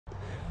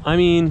I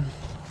mean,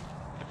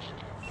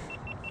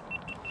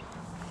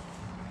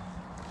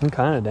 I'm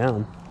kind of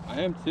down.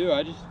 I am too.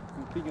 I'm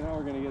thinking how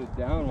we're gonna get it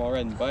down while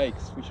riding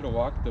bikes. We should have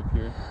walked up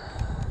here.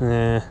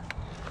 Yeah.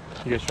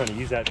 You guys trying to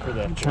use that for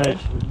the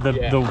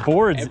The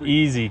board's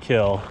easy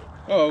kill.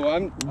 Oh, well, I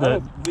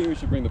don't think we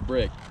should bring the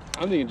brick.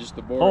 I'm thinking just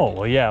the board. Oh,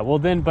 well, yeah. Well,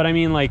 then, but I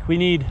mean, like,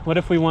 what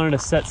if we wanted to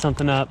set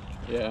something up?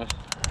 Yeah.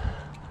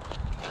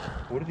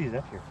 What are these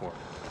up here for?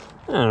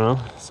 I don't know.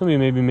 Somebody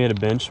maybe made a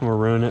bench and we're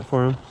ruining it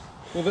for them.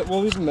 Well,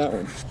 we'll leave them that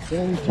one.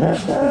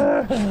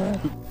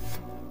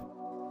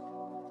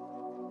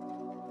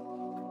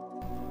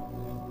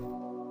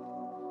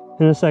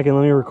 In a second,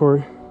 let me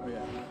record. Oh,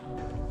 yeah.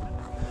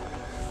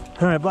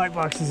 All right, black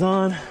box is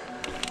on.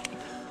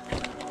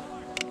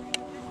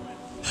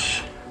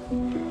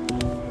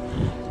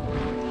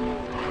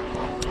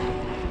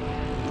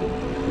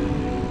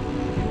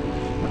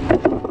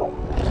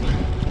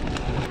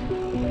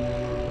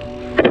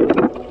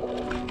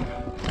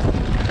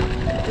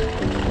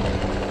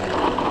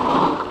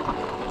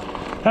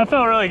 That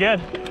felt really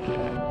good.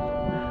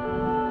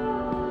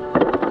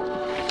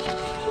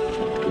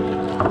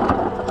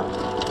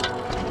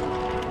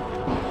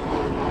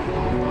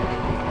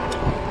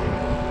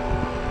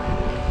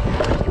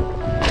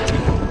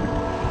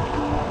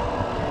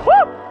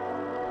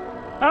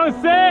 That was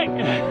sick!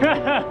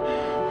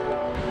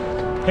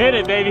 Hit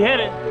it, baby, hit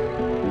it.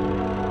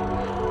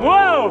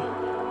 Whoa!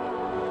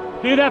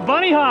 Dude, that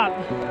bunny hop.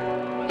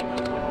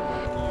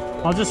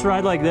 I'll just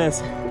ride like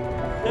this.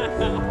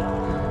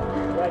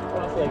 Right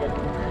cross-legged.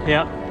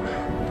 Yep.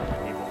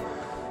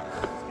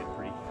 Let's get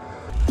free.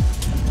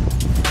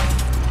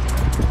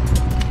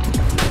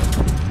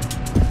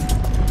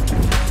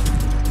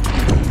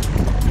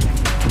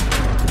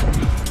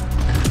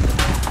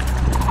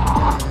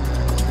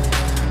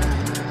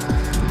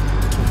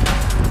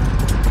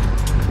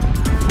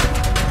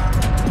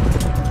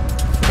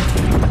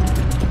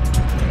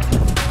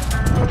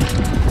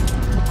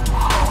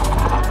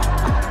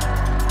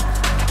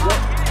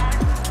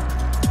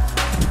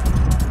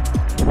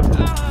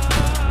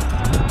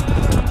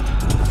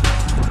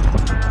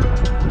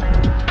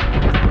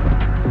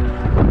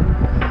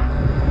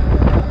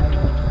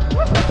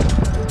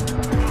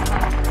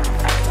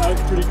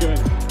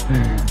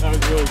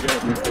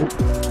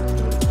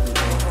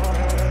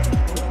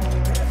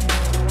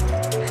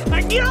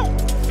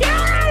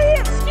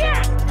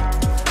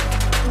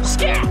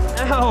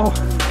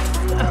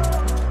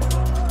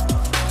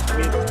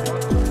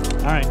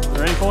 All right,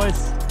 ready, boys?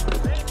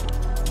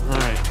 All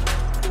right.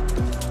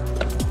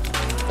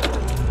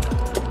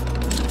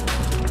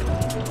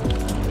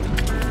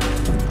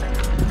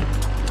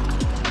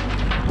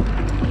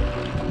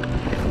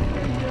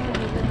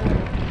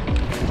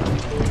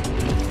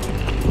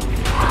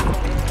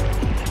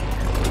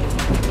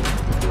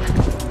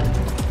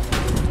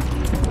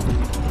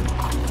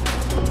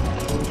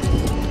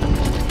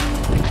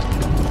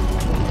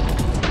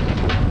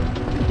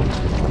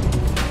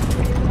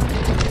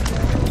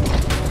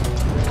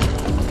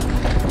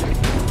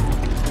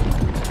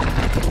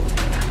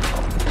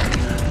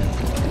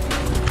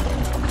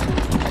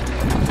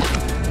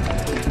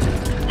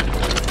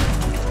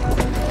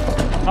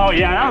 Oh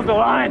yeah, that was the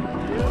line.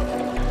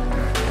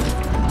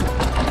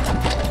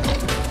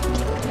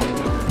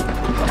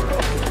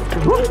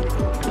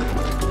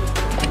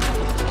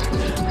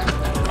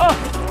 Oh,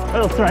 that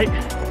looks right.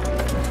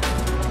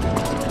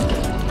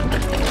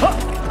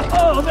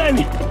 Oh,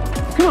 baby.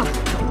 Come on.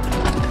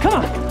 Come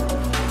on.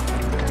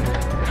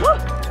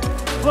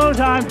 Slow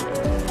time.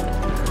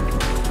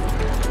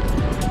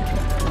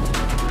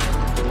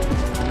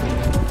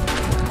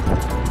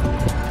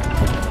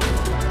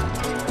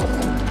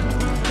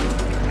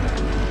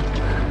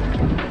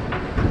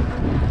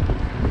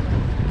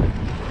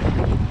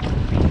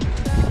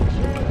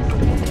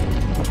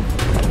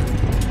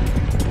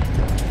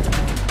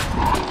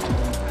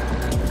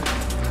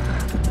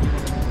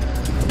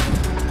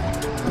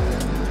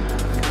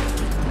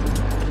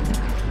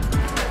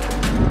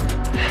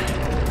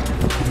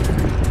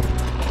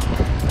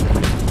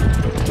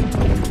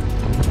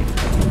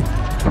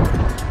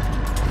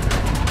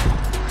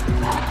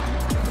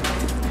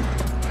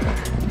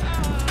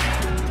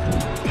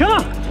 Come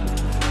on!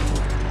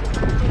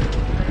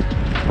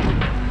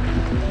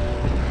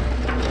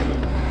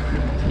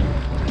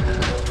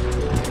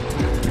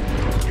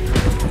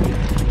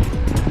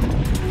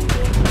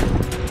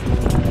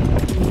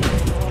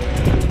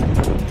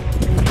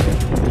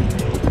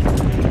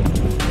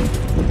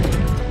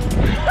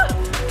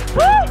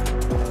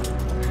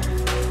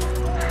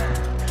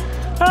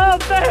 Oh,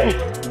 baby!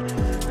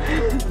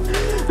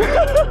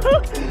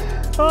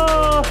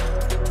 Oh,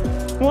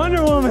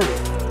 Wonder Woman!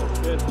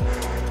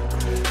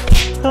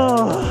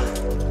 Oh,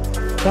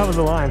 that was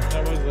the line.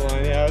 That was the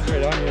line. Yeah, I was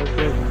right on you. That was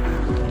good.